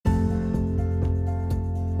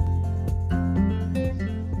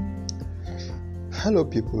Hello,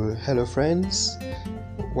 people. Hello, friends.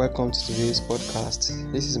 Welcome to today's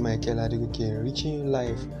podcast. This is Michael Adegoke, reaching you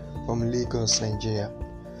live from Lagos, Nigeria.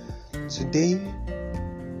 Today,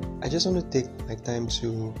 I just want to take my time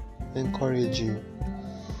to encourage you.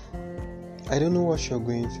 I don't know what you're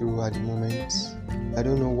going through at the moment. I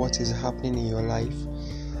don't know what is happening in your life.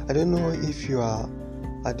 I don't know if you are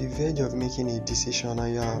at the verge of making a decision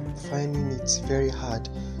and you are finding it very hard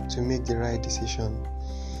to make the right decision.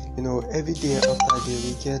 Every day after day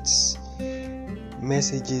we get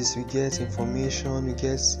messages, we get information, we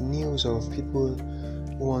get news of people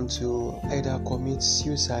who want to either commit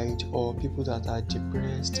suicide or people that are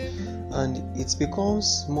depressed, and it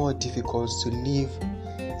becomes more difficult to live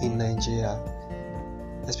in Nigeria,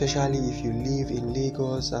 especially if you live in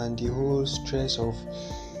Lagos, and the whole stress of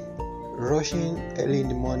rushing early in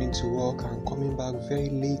the morning to work and coming back very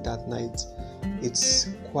late at night. It's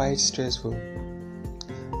quite stressful.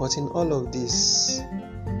 But in all of this,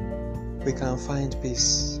 we can find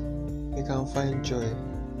peace, we can find joy.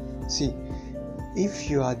 See, if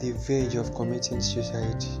you are at the verge of committing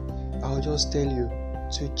suicide, I'll just tell you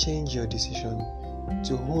to change your decision,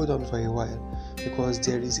 to hold on for a while, because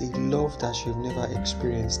there is a love that you've never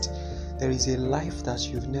experienced. There is a life that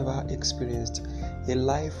you've never experienced, a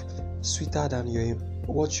life sweeter than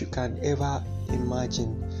what you can ever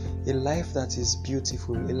imagine. A life that is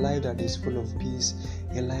beautiful, a life that is full of peace,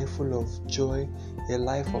 a life full of joy, a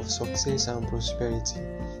life of success and prosperity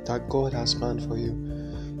that God has planned for you.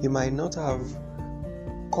 You might not have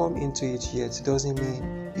come into it yet. It doesn't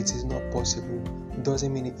mean it is not possible. It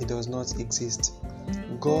doesn't mean it does not exist.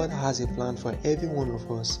 God has a plan for every one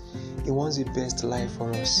of us. He wants the best life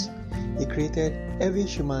for us. He created every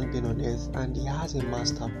human being on earth, and He has a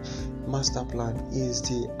master plan. He is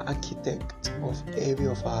the architect of every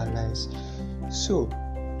of our lives. So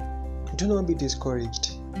do not be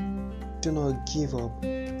discouraged, do not give up.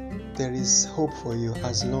 There is hope for you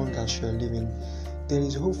as long as you're living. There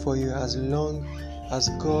is hope for you as long as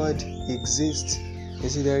God exists. You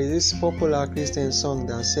see, there is this popular Christian song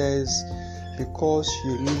that says, because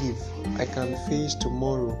you live, I can face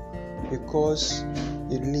tomorrow. Because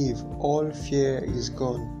you live, all fear is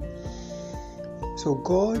gone. So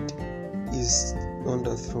God is on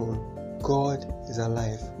the throne. God is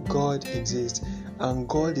alive. God exists, and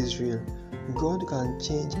God is real. God can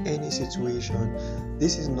change any situation.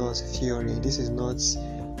 This is not theory. This is not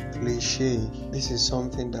cliche. This is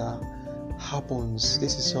something that happens.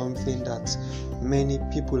 This is something that many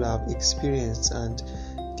people have experienced, and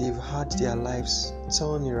they've had their lives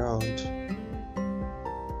turn around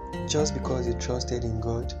just because they trusted in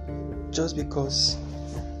God, just because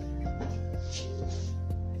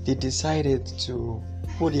they decided to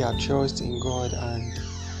put their trust in God, and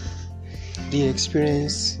they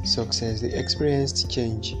experienced success, they experienced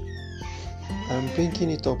change. I'm bringing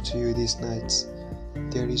it up to you this night.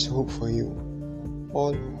 There is hope for you.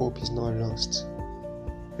 All hope is not lost.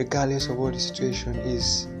 Regardless of what the situation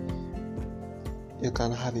is, you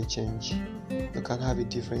can have a change. You can have a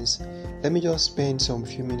difference. Let me just spend some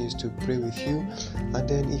few minutes to pray with you, and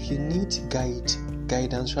then if you need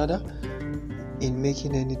guidance in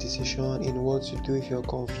making any decision, in what to do, if you're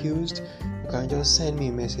confused, you can just send me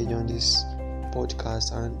a message on this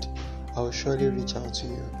podcast and I'll surely reach out to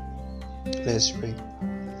you. Let's pray.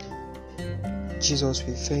 Jesus,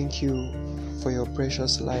 we thank you for your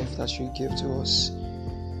precious life that you give to us.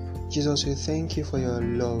 Jesus, we thank you for your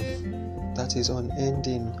love that is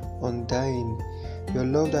unending, undying, your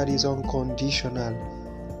love that is unconditional,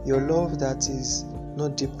 your love that is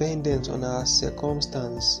not dependent on our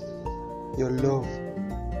circumstance, your love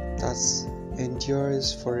that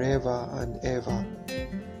endures forever and ever.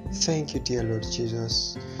 Thank you, dear Lord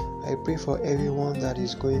Jesus. I pray for everyone that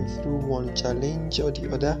is going through one challenge or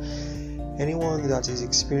the other, anyone that is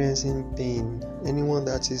experiencing pain, anyone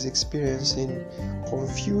that is experiencing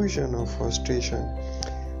confusion or frustration.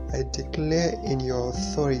 I declare in your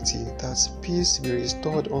authority that peace be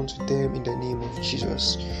restored unto them in the name of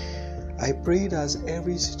Jesus. I pray that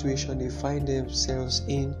every situation they find themselves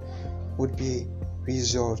in would be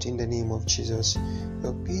resolved in the name of Jesus.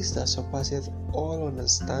 Your peace that surpasseth all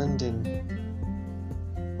understanding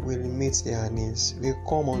will meet their needs, will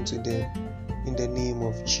come unto them in the name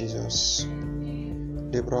of Jesus.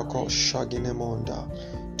 Lebrako shaginemonda,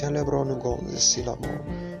 telebronugon silamo,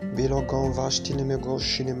 bilogon vastinimego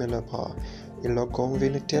shinemelapa, ilogon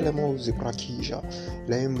vinitelemo zibrakija,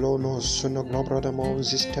 lemblono sunognobramo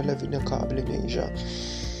zistelevinakableneja.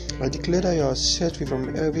 I declare that you are set free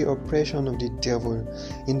from every oppression of the devil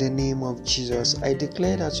in the name of Jesus. I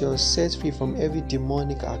declare that you are set free from every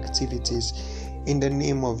demonic activities in the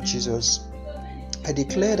name of Jesus. I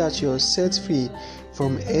declare that you are set free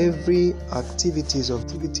from every activities of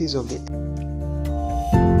the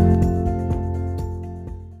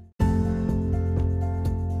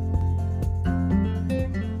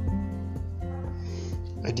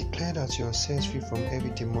I declare that you are set free from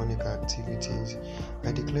every demonic activities.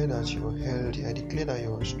 I declare that you are healthy. I declare that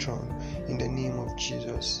you are strong in the name of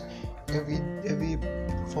Jesus. Every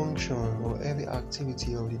function or every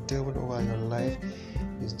activity of the devil over your life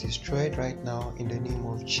is destroyed right now in the name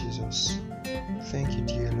of Jesus. Thank you,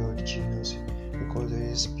 dear Lord Jesus, because there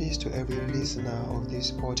is peace to every listener of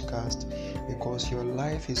this podcast, because your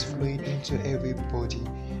life is flowing into everybody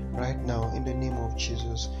right now in the name of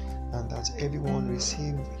Jesus, and that everyone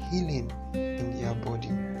receive healing in their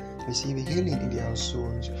body, receive healing in their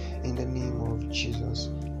souls in the name of Jesus.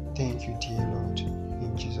 Thank you, dear Lord.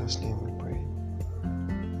 In Jesus' name.